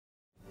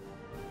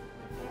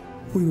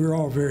We were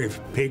all very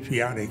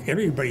patriotic.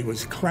 Everybody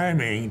was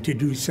clamoring to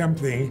do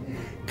something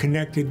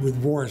connected with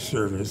war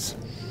service.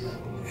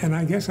 And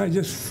I guess it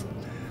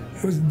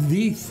was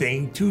the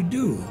thing to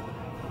do.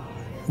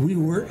 We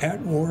were at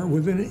war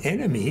with an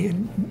enemy,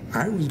 and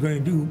I was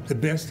going to do the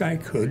best I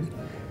could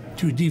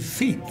to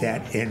defeat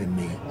that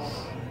enemy.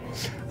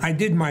 I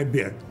did my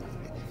bit.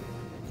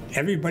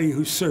 Everybody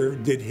who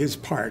served did his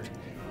part.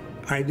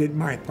 I did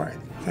my part.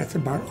 That's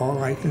about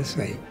all I can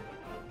say.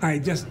 I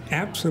just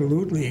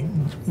absolutely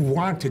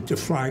wanted to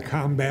fly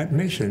combat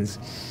missions.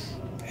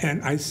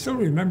 And I still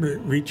remember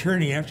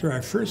returning after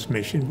our first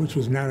mission, which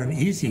was not an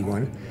easy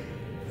one,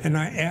 and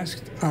I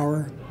asked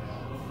our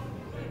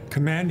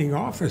commanding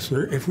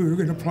officer if we were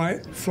going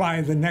to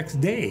fly the next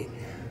day.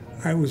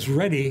 I was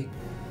ready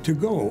to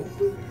go.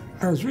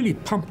 I was really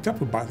pumped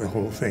up about the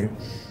whole thing.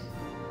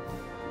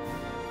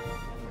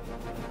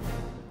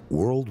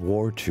 World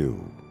War II.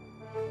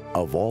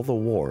 Of all the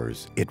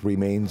wars, it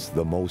remains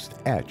the most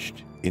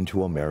etched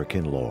into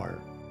American lore.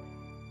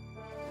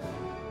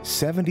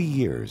 70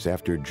 years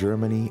after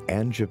Germany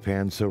and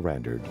Japan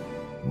surrendered,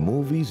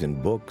 movies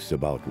and books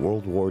about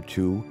World War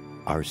II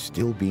are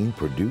still being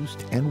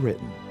produced and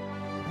written.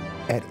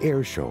 At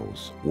air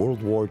shows,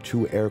 World War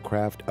II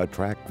aircraft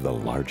attract the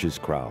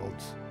largest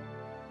crowds.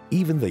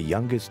 Even the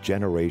youngest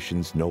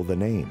generations know the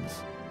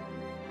names: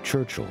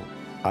 Churchill,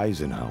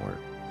 Eisenhower,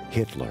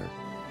 Hitler,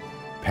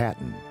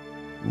 Patton,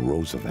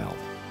 Roosevelt.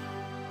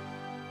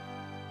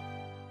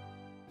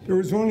 There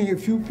was only a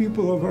few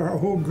people of our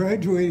whole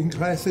graduating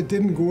class that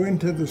didn't go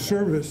into the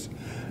service.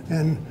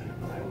 And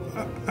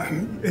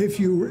if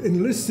you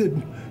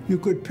enlisted, you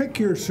could pick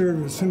your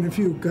service. And if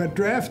you got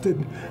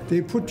drafted,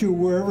 they put you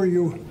wherever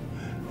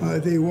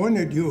they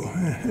wanted you.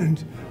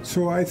 And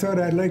so I thought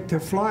I'd like to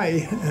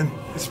fly. And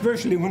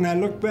especially when I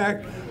look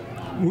back,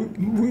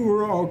 we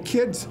were all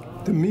kids.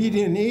 The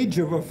median age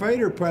of a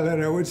fighter pilot,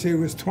 I would say,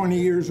 was 20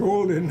 years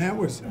old, and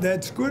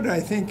that's good, I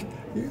think.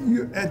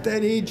 At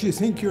that age, you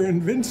think you're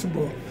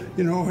invincible,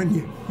 you know,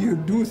 and you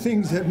do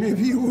things that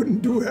maybe you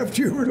wouldn't do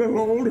after you were a little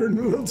older and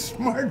a little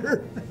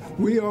smarter.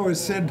 We always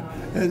said,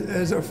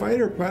 as a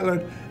fighter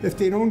pilot, if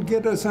they don't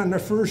get us on the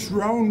first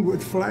round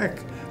with flak,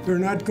 they're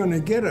not going to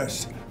get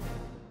us.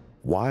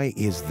 Why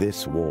is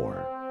this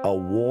war, a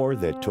war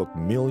that took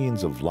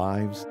millions of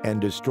lives and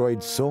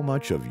destroyed so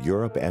much of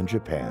Europe and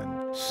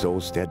Japan, so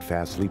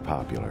steadfastly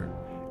popular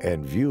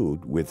and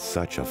viewed with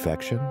such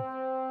affection?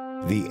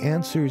 The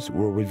answers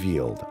were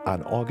revealed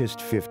on August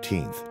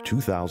 15th,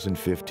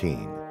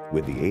 2015,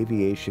 with the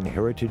Aviation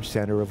Heritage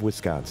Center of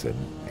Wisconsin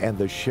and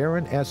the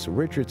Sharon S.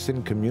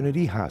 Richardson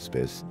Community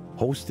Hospice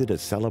hosted a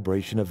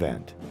celebration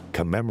event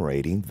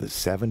commemorating the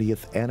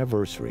 70th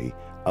anniversary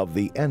of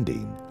the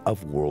ending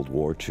of World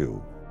War II.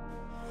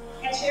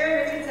 At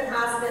Sharon Richardson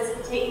Hospice,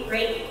 we take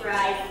great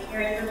pride in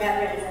caring for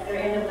veterans at their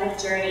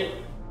end-of-life journey.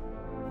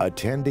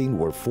 Attending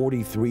were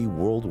 43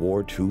 World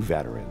War II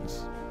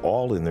veterans,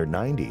 all in their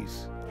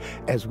 90s,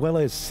 as well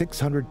as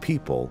 600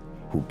 people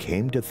who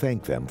came to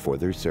thank them for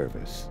their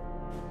service.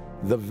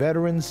 The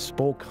veterans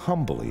spoke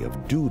humbly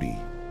of duty,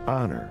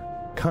 honor,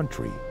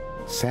 country,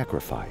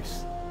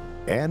 sacrifice,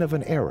 and of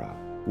an era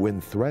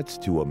when threats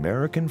to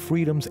American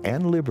freedoms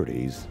and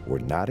liberties were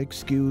not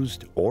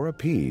excused or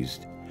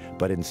appeased,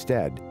 but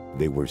instead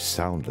they were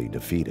soundly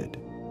defeated.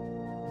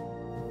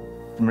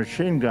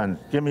 Machine guns,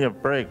 give me a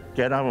break,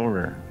 get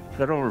over,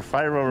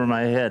 fire over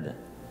my head.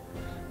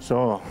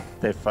 So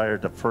they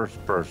fired the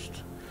first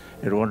burst.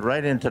 It went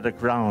right into the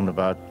ground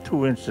about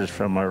 2 inches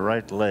from my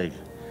right leg.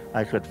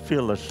 I could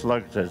feel the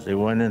slugs as they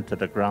went into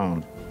the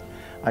ground.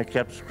 I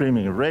kept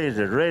screaming, raise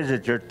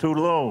it, you're too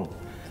low.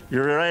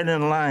 You're right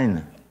in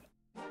line.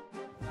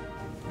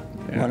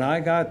 When I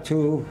got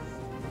to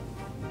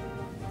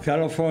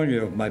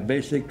California, my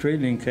basic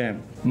training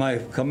camp, my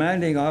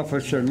commanding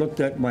officer looked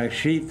at my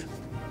sheet,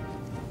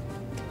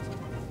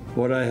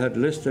 what I had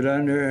listed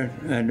on there,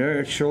 and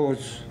there it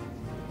shows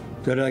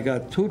that I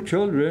got 2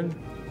 children.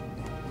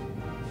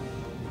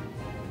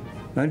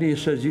 And he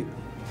says,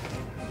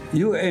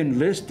 you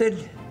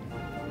enlisted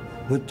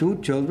with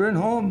 2 children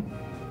home?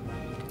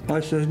 I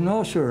said,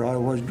 no, sir, I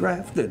was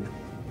drafted.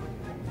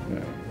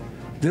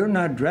 They're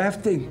not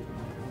drafting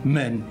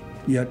men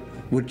yet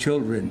with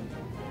children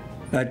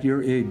at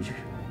your age.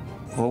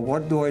 Well,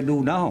 what do I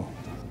do now?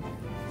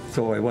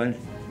 So I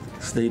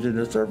stayed in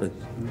the service.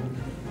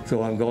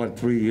 So I'm going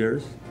 3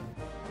 years.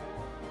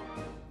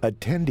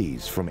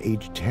 Attendees from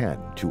age 10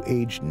 to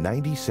age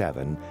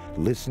 97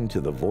 listened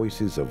to the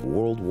voices of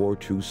World War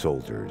II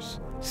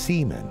soldiers,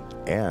 seamen,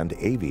 and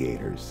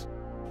aviators,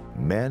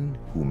 men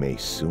who may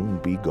soon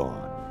be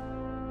gone.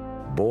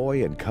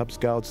 Boy and Cub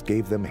Scouts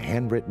gave them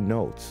handwritten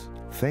notes,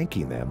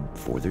 thanking them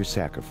for their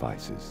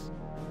sacrifices.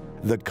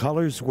 The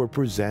colors were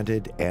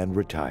presented and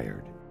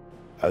retired.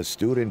 A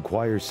student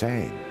choir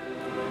sang.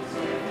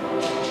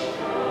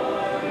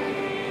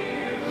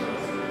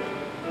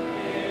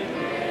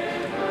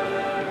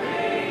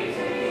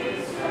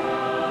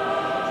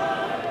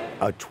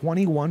 A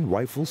 21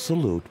 rifle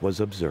salute was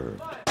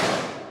observed.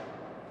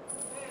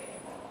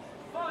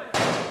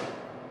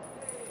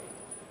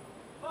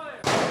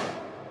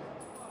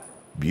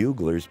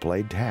 buglers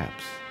played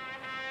taps.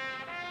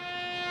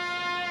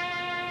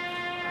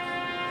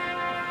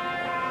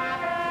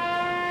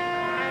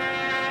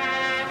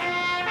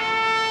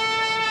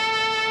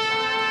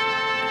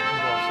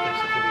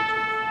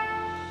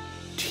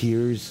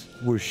 Tears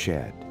were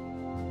shed.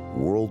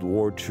 World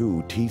War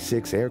II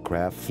T-6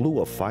 aircraft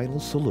flew a final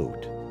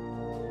salute.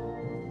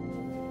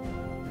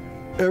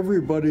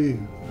 Everybody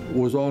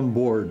was on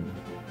board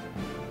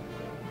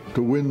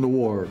to win the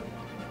war.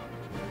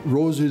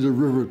 Rosie the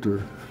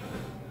riveter.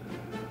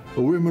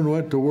 The women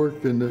went to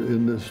work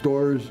in the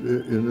stores,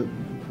 in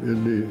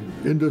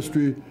the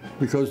industry,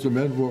 because the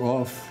men were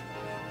off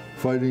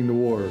fighting the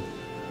war.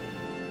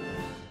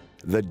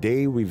 The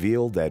day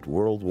revealed that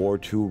World War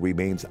II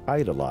remains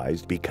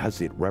idolized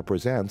because it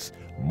represents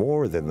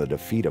more than the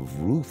defeat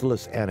of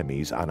ruthless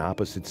enemies on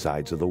opposite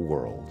sides of the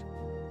world.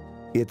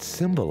 It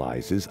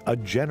symbolizes a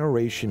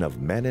generation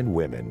of men and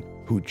women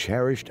who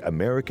cherished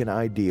American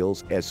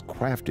ideals as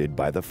crafted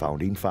by the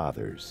Founding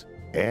Fathers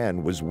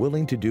and was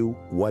willing to do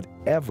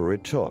whatever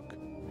it took,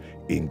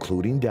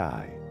 including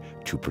die,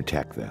 to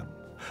protect them.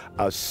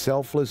 A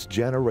selfless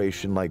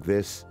generation like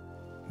this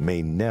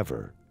may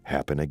never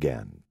happen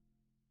again.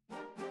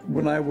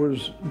 When I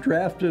was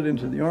drafted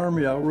into the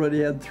Army, I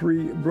already had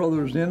 3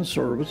 brothers in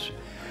service,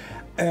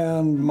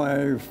 and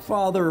my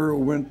father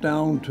went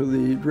down to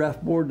the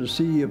draft board to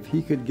see if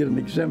he could get an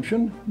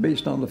exemption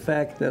based on the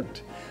fact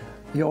that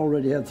he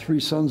already had 3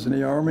 sons in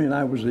the Army and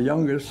I was the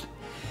youngest,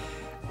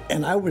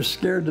 and I was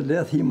scared to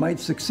death he might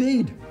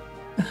succeed.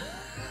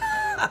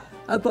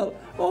 I thought,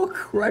 oh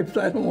Christ,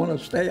 I don't want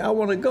to stay, I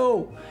want to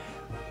go.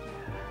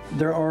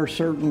 There are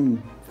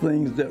certain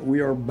things that we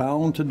are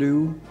bound to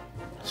do,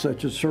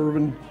 such as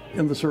serving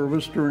in the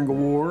service during a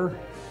war.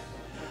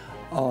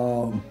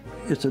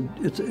 It's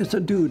a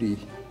duty,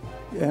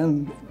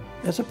 and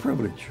it's a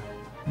privilege,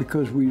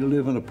 because we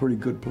live in a pretty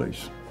good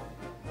place.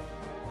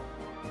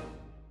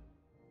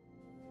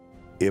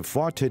 If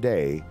fought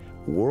today,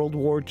 World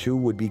War II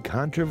would be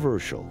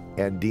controversial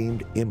and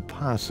deemed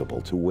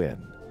impossible to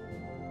win.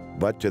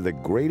 But to the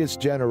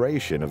greatest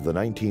generation of the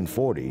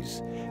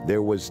 1940s,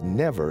 there was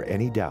never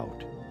any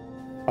doubt.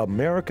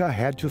 America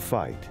had to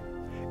fight,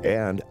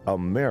 and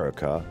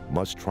America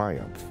must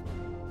triumph.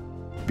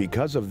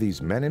 Because of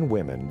these men and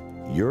women,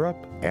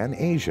 Europe and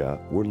Asia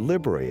were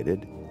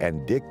liberated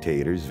and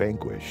dictators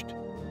vanquished.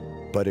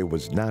 But it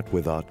was not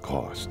without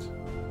cost.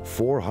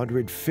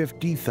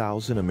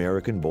 450,000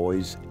 American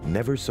boys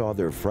never saw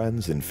their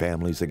friends and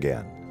families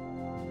again.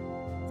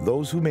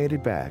 Those who made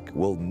it back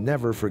will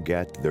never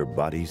forget their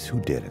buddies who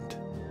didn't.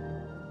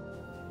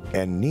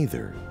 And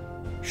neither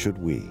should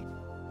we.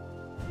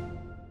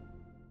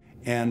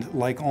 And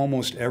like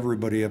almost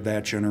everybody of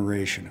that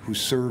generation who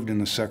served in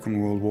the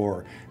Second World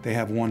War, they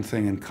have one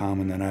thing in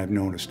common that I've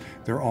noticed.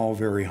 They're all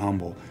very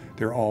humble.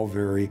 They're all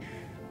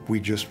we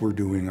just were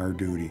doing our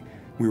duty.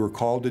 We were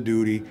called to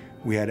duty.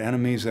 We had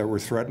enemies that were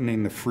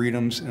threatening the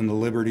freedoms and the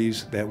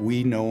liberties that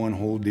we know and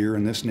hold dear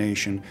in this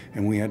nation,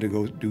 and we had to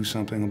go do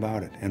something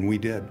about it, and we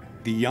did.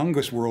 The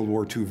youngest World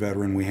War II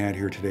veteran we had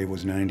here today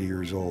was 90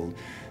 years old.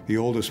 The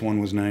oldest one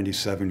was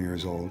 97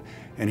 years old,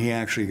 and he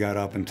actually got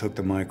up and took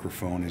the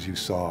microphone, as you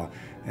saw,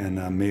 and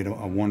made a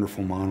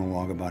wonderful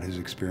monologue about his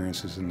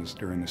experiences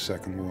during the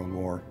Second World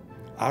War.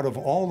 Out of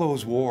all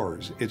those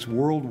wars, it's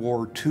World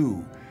War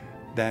II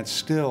that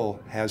still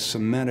has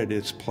cemented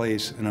its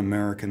place in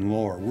American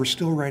lore. We're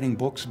still writing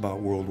books about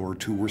World War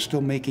II. We're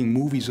still making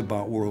movies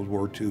about World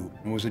War II.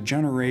 It was a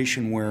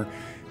generation where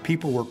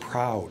people were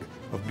proud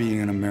of being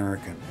an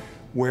American,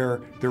 where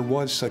there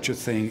was such a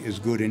thing as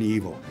good and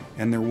evil,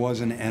 and there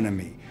was an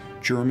enemy.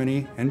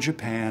 Germany and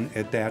Japan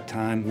at that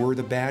time were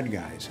the bad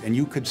guys, and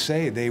you could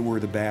say they were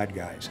the bad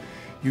guys.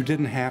 You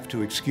didn't have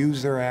to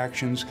excuse their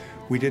actions.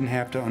 We didn't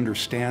have to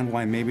understand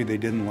why maybe they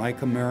didn't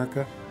like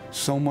America.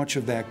 So much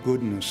of that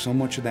goodness, so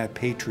much of that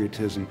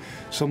patriotism,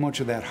 so much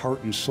of that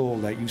heart and soul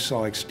that you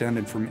saw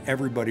extended from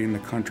everybody in the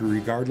country,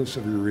 regardless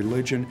of your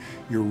religion,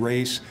 your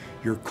race,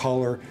 your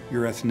color,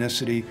 your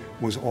ethnicity,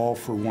 was all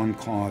for one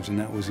cause, and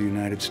that was the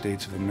United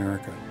States of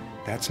America.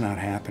 That's not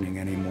happening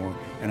anymore,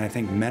 and I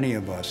think many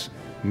of us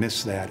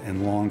miss that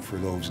and long for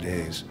those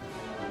days.